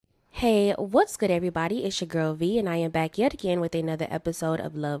Hey, what's good, everybody? It's your girl V, and I am back yet again with another episode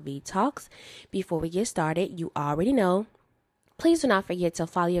of Love V Talks. Before we get started, you already know, please do not forget to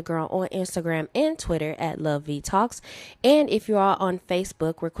follow your girl on Instagram and Twitter at Love V Talks. And if you are on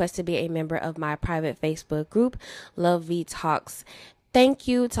Facebook, request to be a member of my private Facebook group, Love V Talks. Thank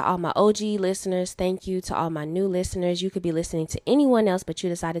you to all my OG listeners. Thank you to all my new listeners. You could be listening to anyone else, but you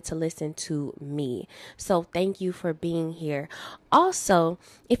decided to listen to me. So thank you for being here. Also,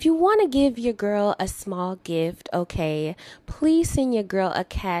 if you want to give your girl a small gift, okay, please send your girl a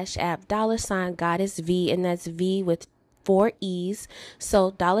Cash App, $Goddess V, and that's V with 4 E's.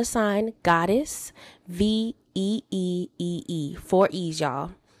 So $Goddess VEEEE, 4 E's,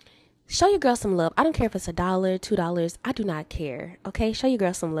 y'all. Show your girl some love. I don't care if it's $1, $2. I do not care. Okay, show your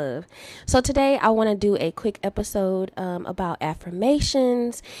girl some love. So today I want to do a quick episode about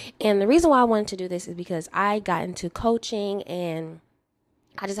affirmations. And the reason why I wanted to do this is because I got into coaching, and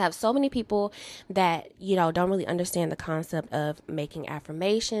I just have so many people that, don't really understand the concept of making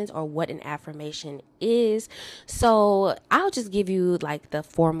affirmations or what an affirmation is. So I'll just give you like the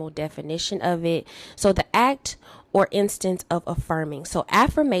formal definition of it. So the act or instance of affirming. So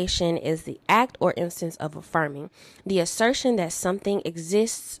affirmation is the act or instance of affirming, the assertion that something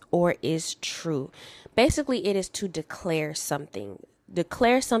exists or is true. Basically, it is to declare something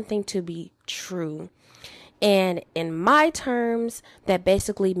to be true. And in my terms, that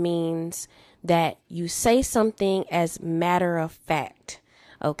basically means that you say something as matter of fact.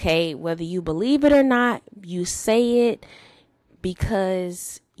 Okay, whether you believe it or not, you say it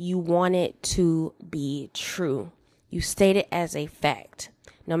because you want it to be true. You state it as a fact.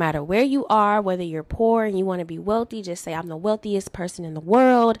 No matter where you are, whether you're poor and you want to be wealthy, just say, I'm the wealthiest person in the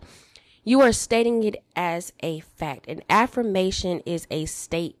world. You are stating it as a fact. An affirmation is a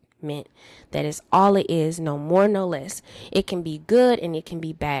statement. That is all it is, no more, no less. It can be good and it can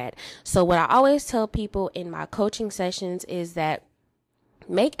be bad. So what I always tell people in my coaching sessions is that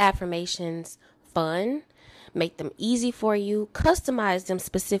make affirmations fun, make them easy for you, customize them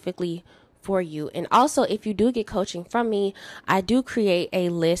specifically for you. And also, if you do get coaching from me, I do create a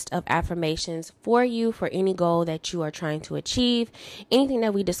list of affirmations for you for any goal that you are trying to achieve, anything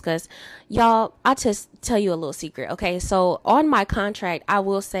that we discuss. Y'all, I'll just tell you a little secret. Okay, so on my contract, I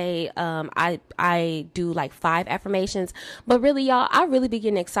will say I do like 5 affirmations, but really, y'all, I really be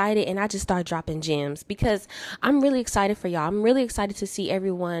getting excited and I just start dropping gems because I'm really excited for y'all. I'm really excited to see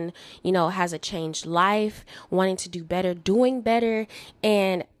everyone, has a changed life, wanting to do better, doing better,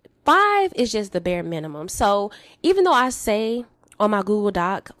 and 5 is just the bare minimum. So even though I say on my Google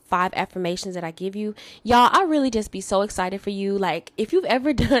Doc 5 affirmations that I give you, y'all, I really just be so excited for you. Like, if you've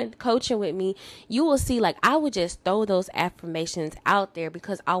ever done coaching with me, you will see, like, I would just throw those affirmations out there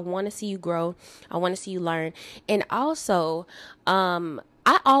because I want to see you grow. I want to see you learn. And also, I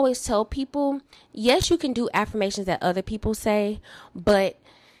always tell people, yes, you can do affirmations that other people say, but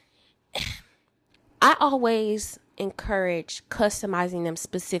I always encourage customizing them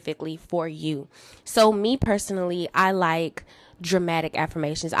specifically for you. So me personally, I like dramatic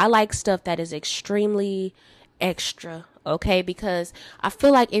affirmations. I like stuff that is extremely extra, okay? Because I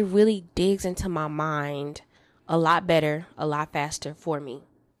feel like it really digs into my mind a lot better, a lot faster for me,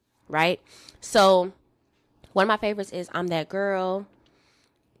 right? So one of my favorites is I'm that girl.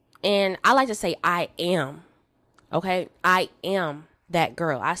 And I like to say I am, okay? I am that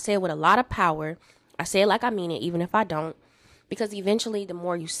girl. I say it with a lot of power. I say it like I mean it, even if I don't, because eventually the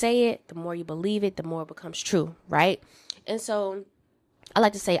more you say it, the more you believe it, the more it becomes true, right? And so I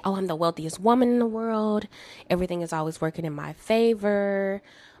like to say, oh, I'm the wealthiest woman in the world. Everything is always working in my favor.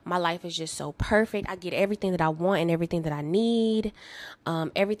 My life is just so perfect. I get everything that I want and everything that I need.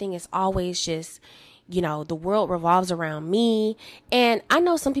 Everything is always just, the world revolves around me. And I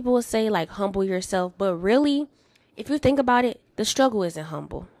know some people will say, like, humble yourself, but really, if you think about it, the struggle isn't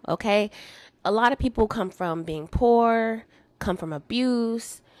humble, okay? A lot of people come from being poor, come from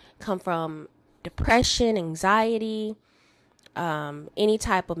abuse, come from depression, anxiety, any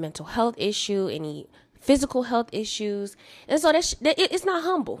type of mental health issue, any physical health issues. And so it's not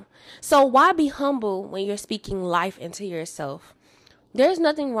humble. So why be humble when you're speaking life into yourself? There's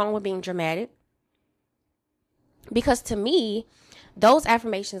nothing wrong with being dramatic. Because to me, those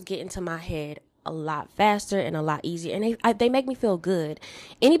affirmations get into my head a lot faster and a lot easier, and they make me feel good.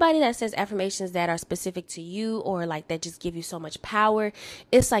 Anybody that says affirmations that are specific to you or like that just give you so much power,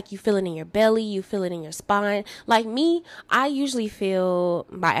 it's like you feel it in your belly, you feel it in your spine. Like me, I usually feel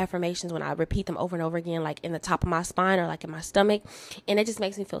my affirmations when I repeat them over and over again, like in the top of my spine or like in my stomach, and it just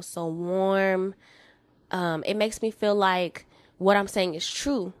makes me feel so warm. It makes me feel like what I'm saying is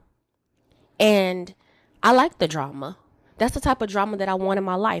true, and I like the drama. That's the type of drama that I want in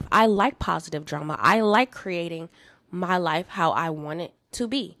my life. I like positive drama. I like creating my life how I want it to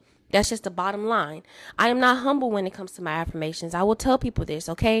be. That's just the bottom line. I am not humble when it comes to my affirmations. I will tell people this,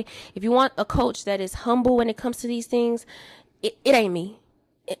 okay? If you want a coach that is humble when it comes to these things, it ain't me.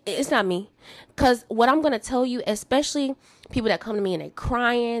 It's not me. Because what I'm going to tell you, especially people that come to me and they're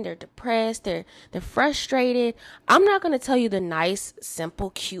crying, they're depressed, they're frustrated, I'm not going to tell you the nice,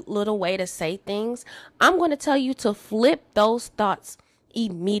 simple, cute little way to say things. I'm going to tell you to flip those thoughts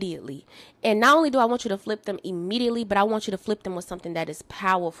immediately. And not only do I want you to flip them immediately, but I want you to flip them with something that is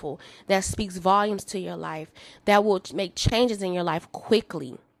powerful, that speaks volumes to your life, that will make changes in your life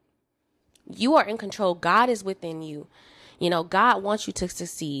quickly. You are in control. God is within you. You know, God wants you to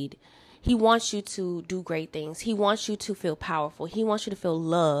succeed. He wants you to do great things. He wants you to feel powerful. He wants you to feel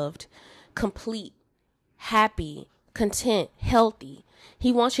loved, complete, happy, content, healthy.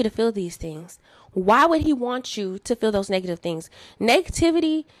 He wants you to feel these things. Why would he want you to feel those negative things?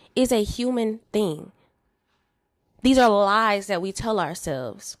 Negativity is a human thing. These are lies that we tell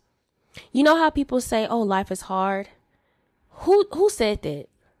ourselves. You know how people say, oh, life is hard? Who said that?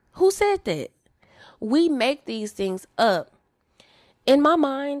 Who said that? We make these things up. In my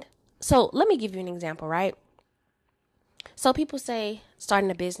mind, so let me give you an example, right? So people say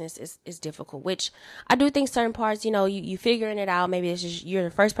starting a business is difficult, which I do think certain parts, you know, you figuring it out. Maybe it's just you're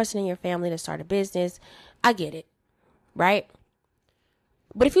the first person in your family to start a business. I get it, right?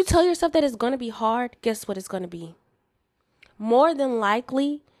 But if you tell yourself that it's going to be hard, guess what it's going to be? More than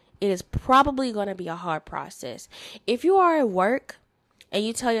likely, it is probably going to be a hard process. If you are at work and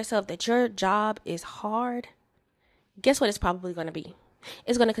you tell yourself that your job is hard, guess what it's probably going to be?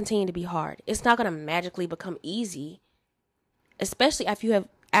 It's going to continue to be hard. It's not going to magically become easy, especially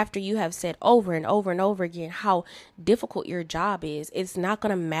after you have said over and over and over again how difficult your job is. It's not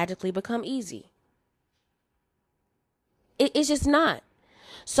going to magically become easy. It's just not.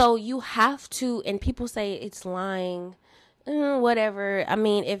 So you have to, and people say it's lying, whatever. I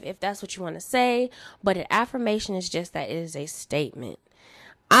mean, if that's what you want to say, but an affirmation is just that it is a statement.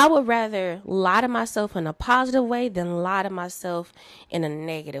 I would rather lie to myself in a positive way than lie to myself in a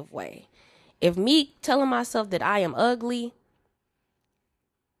negative way. If me telling myself that I am ugly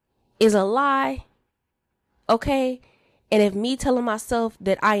is a lie, okay? And if me telling myself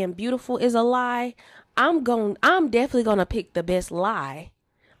that I am beautiful is a lie, I'm definitely gonna pick the best lie.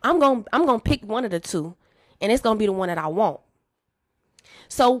 I'm gonna pick one of the two, and it's gonna be the one that I want.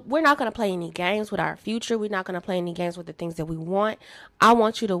 So we're not going to play any games with our future. We're not going to play any games with the things that we want. I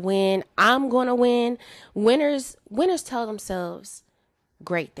want you to win. I'm going to win. Winners tell themselves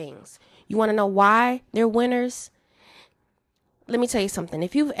great things. You want to know why they're winners? Let me tell you something.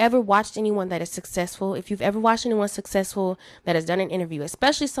 If you've ever watched anyone that is successful, if you've ever watched anyone successful that has done an interview,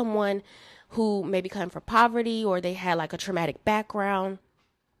 especially someone who maybe come from poverty or they had like a traumatic background,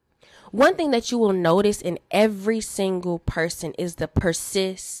 one thing that you will notice in every single person is the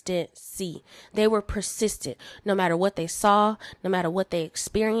persistency. They were persistent. No matter what they saw, no matter what they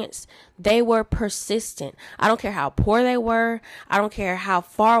experienced, they were persistent. I don't care how poor they were. I don't care how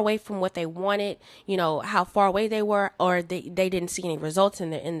far away from what they wanted, how far away they were, or they didn't see any results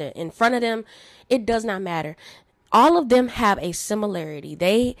in front of them. It does not matter. All of them have a similarity.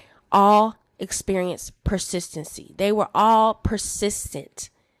 They all experienced persistency. They were all persistent.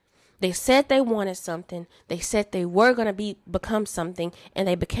 They said they wanted something. They said they were going to become something, and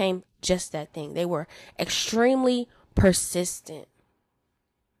they became just that thing. They were extremely persistent.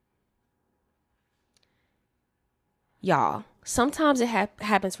 Y'all, sometimes it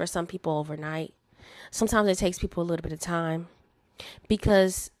happens for some people overnight. Sometimes it takes people a little bit of time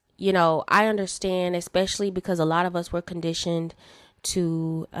because, I understand, especially because a lot of us were conditioned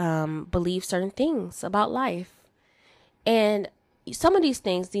to believe certain things about life. And some of these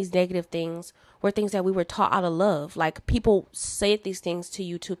things, these negative things, were things that we were taught out of love. Like people said these things to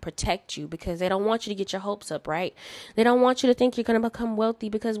you to protect you because they don't want you to get your hopes up, right? They don't want you to think you're going to become wealthy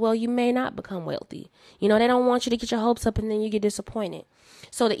because, well, you may not become wealthy. They don't want you to get your hopes up and then you get disappointed.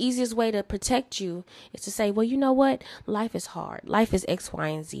 So the easiest way to protect you is to say, well, you know what? Life is hard. Life is X, Y,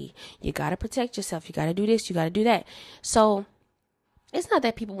 and Z. You got to protect yourself. You got to do this. You got to do that. So it's not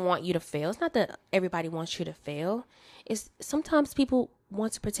that people want you to fail. It's not that everybody wants you to fail. It's sometimes people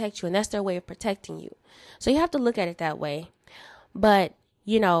want to protect you, and that's their way of protecting you. So you have to look at it that way. But,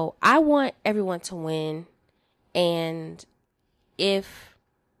 I want everyone to win. And if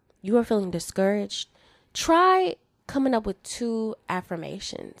you are feeling discouraged, try coming up with 2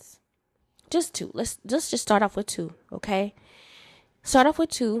 affirmations. Just 2. Let's just start off with 2, okay? Start off with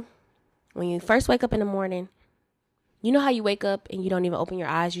 2. When you first wake up in the morning, you know how you wake up and you don't even open your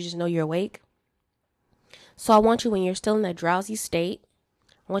eyes, you just know you're awake? So I want you, when you're still in that drowsy state,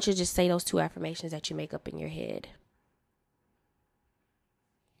 I want you to just say those 2 affirmations that you make up in your head.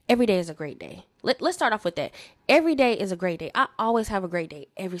 Every day is a great day. Let's start off with that. Every day is a great day. I always have a great day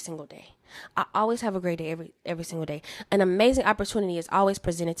every single day. I always have a great day every single day. An amazing opportunity is always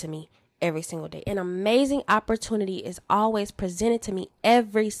presented to me every single day. An amazing opportunity is always presented to me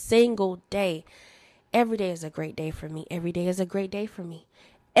every single day. Every day is a great day for me. Every day is a great day for me.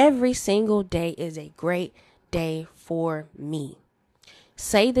 Every single day is a great day for me.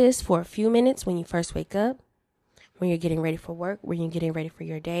 Say this for a few minutes when you first wake up, when you're getting ready for work, when you're getting ready for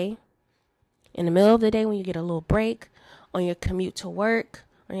your day, in the middle of the day when you get a little break, on your commute to work,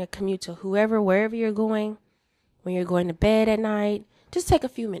 on your commute to wherever you're going, when you're going to bed at night. Just take a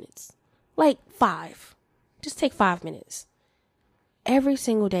few minutes, like 5. Just take 5 minutes. Every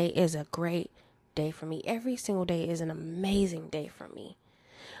single day is a great day for me. Every single day is an amazing day for me.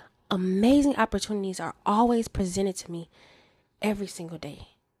 Amazing opportunities are always presented to me every single day.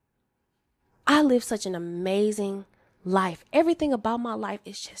 I live such an amazing life. Everything about my life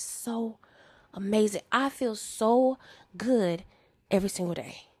is just so amazing. I feel so good every single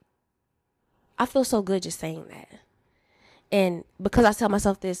day. I feel so good just saying that. And because I tell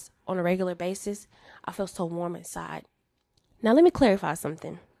myself this on a regular basis, I feel so warm inside. Now, let me clarify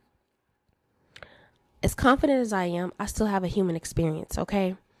something. As confident as I am, I still have a human experience,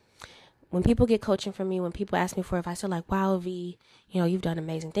 okay? When people get coaching from me, when people ask me for advice, they're like, wow, V, you've done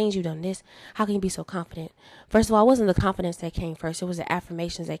amazing things. You've done this. How can you be so confident? First of all, it wasn't the confidence that came first. It was the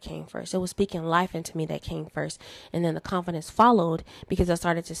affirmations that came first. It was speaking life into me that came first. And then the confidence followed because I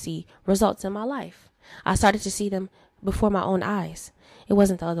started to see results in my life. I started to see them before my own eyes. It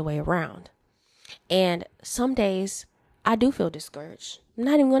wasn't the other way around. And some days I do feel discouraged. I'm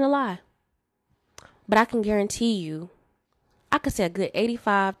not even going to lie. But I can guarantee you, I could say a good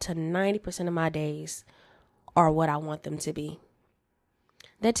 85 to 90% of my days are what I want them to be.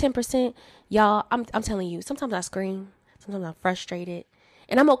 That 10%, y'all, I'm telling you, sometimes I scream, sometimes I'm frustrated,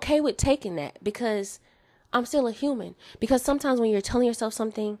 and I'm okay with taking that because I'm still a human. Because sometimes when you're telling yourself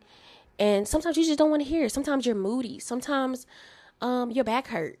something, and sometimes you just don't want to hear it. Sometimes you're moody. Sometimes your back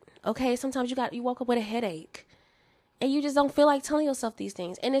hurt. Okay, sometimes you woke up with a headache, and you just don't feel like telling yourself these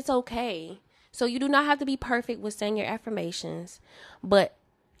things, and it's okay. So you do not have to be perfect with saying your affirmations, but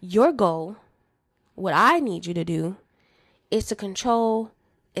your goal, what I need you to do, is to control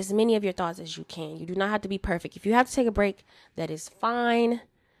as many of your thoughts as you can. You do not have to be perfect. If you have to take a break, that is fine,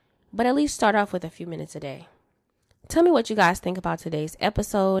 but at least start off with a few minutes a day. Tell me what you guys think about today's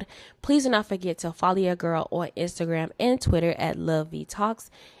episode. Please do not forget to follow your girl on Instagram and Twitter at LoveVTalks.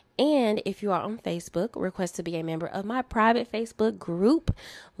 And if you are on Facebook, request to be a member of my private Facebook group,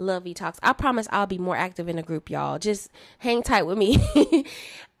 Love V Talks. I promise I'll be more active in the group, y'all. Just hang tight with me.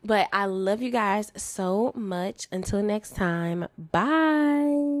 But I love you guys so much. Until next time,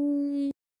 bye.